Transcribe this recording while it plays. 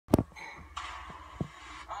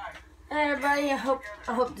Hey everybody, I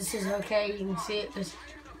hope this is okay. You can see it because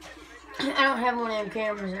I don't have one of them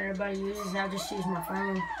cameras that everybody uses. I just use my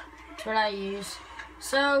phone. That's what I use.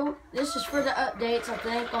 So this is for the updates, I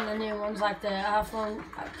think, on the new ones like the iPhone.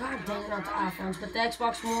 God dang it, not the iPhones, but the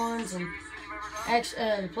Xbox Ones and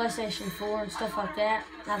the PlayStation 4 and stuff like that.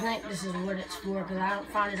 I think this is what it's for because I don't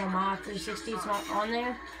find it on my 360. It's not on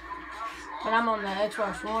there. But I'm on the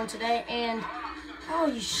Xbox One today, and oh,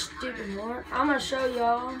 you stupid Lord! I'm gonna show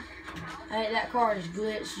y'all. Hey, that car is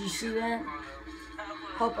glitched. You see that?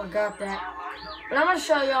 Hope I got that. But I'm gonna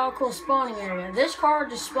show y'all a cool spawning area. This car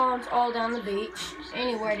just spawns all down the beach.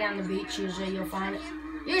 Anywhere down the beach, usually you'll find it.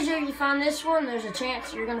 Usually if you find this one, there's a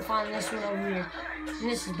chance you're gonna find this one over here. And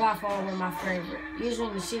this is by far one of my favorite. Usually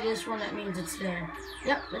when you see this one, that means it's there.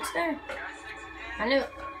 Yep, it's there. I knew it.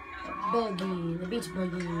 Buggy, the beach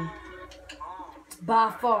buggy. It's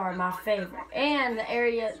by far my favorite. And the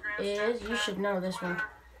area is, you should know this one.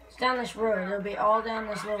 It's down this road. It'll be all down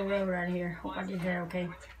this little road right here. Hope I did that okay.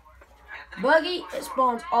 Buggy, it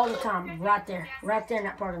spawns all the time. Right there in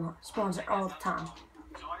that parking lot. Spawns it all the time.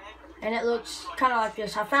 And it looks kind of like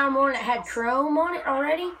this. I found one that had chrome on it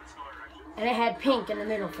already. And it had pink in the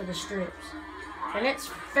middle for the strips. And it's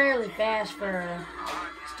fairly fast for a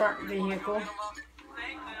start vehicle.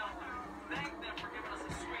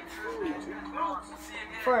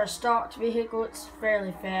 For a stocked vehicle, it's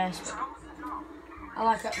fairly fast. I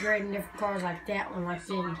like upgrading different cars like that one, like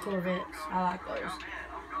the Corvettes. I like those.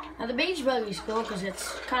 Now the beach buggy is cool because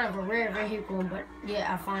it's kind of a rare vehicle, but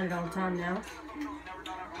yeah, I find it all the time now.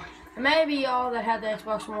 And maybe y'all that have the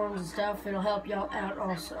Xbox Ones and stuff, it'll help y'all out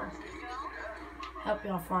also. Help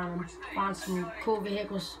y'all find some cool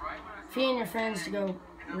vehicles for you and your friends to go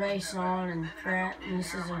race on and crap. And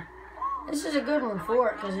this is a good one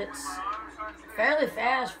for it because it's fairly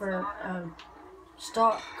fast for a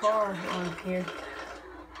stock car on here.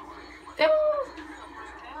 Yep.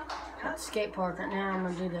 At the skate park right now, I'm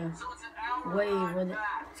gonna do the wave with it.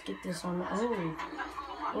 Let's get this on the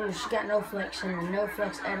oh, she got no flex in her, no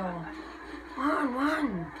flex at all. Come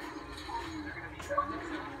on.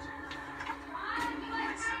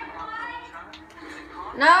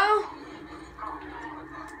 No.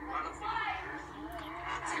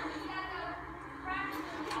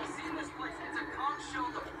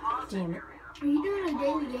 Damn it. Are you doing a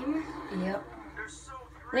daily gamer? Yep.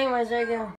 Anyways, there you go.